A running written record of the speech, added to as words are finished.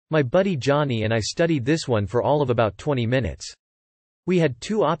My buddy Johnny and I studied this one for all of about 20 minutes. We had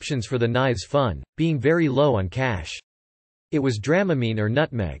two options for the knives fun, being very low on cash. It was Dramamine or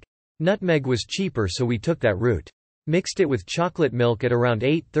Nutmeg. Nutmeg was cheaper, so we took that route. Mixed it with chocolate milk at around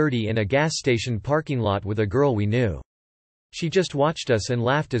 8:30 in a gas station parking lot with a girl we knew. She just watched us and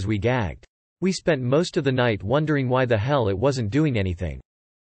laughed as we gagged. We spent most of the night wondering why the hell it wasn't doing anything.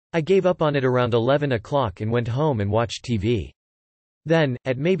 I gave up on it around 11 o'clock and went home and watched TV. Then,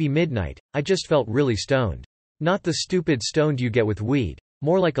 at maybe midnight, I just felt really stoned. Not the stupid stoned you get with weed,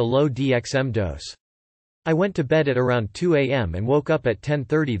 more like a low DXM dose. I went to bed at around 2 a.m. and woke up at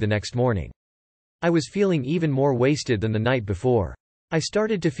 10:30 the next morning. I was feeling even more wasted than the night before. I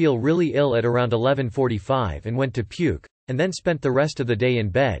started to feel really ill at around 11:45 and went to puke, and then spent the rest of the day in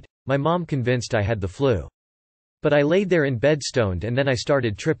bed, my mom convinced I had the flu. But I laid there in bed stoned and then I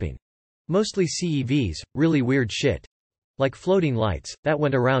started tripping. Mostly CEVs, really weird shit. Like floating lights, that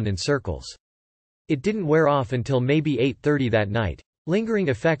went around in circles. It didn't wear off until maybe 8:30 that night, lingering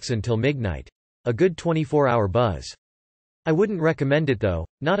effects until midnight. A good 24-hour buzz. I wouldn't recommend it though,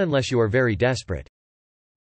 not unless you are very desperate.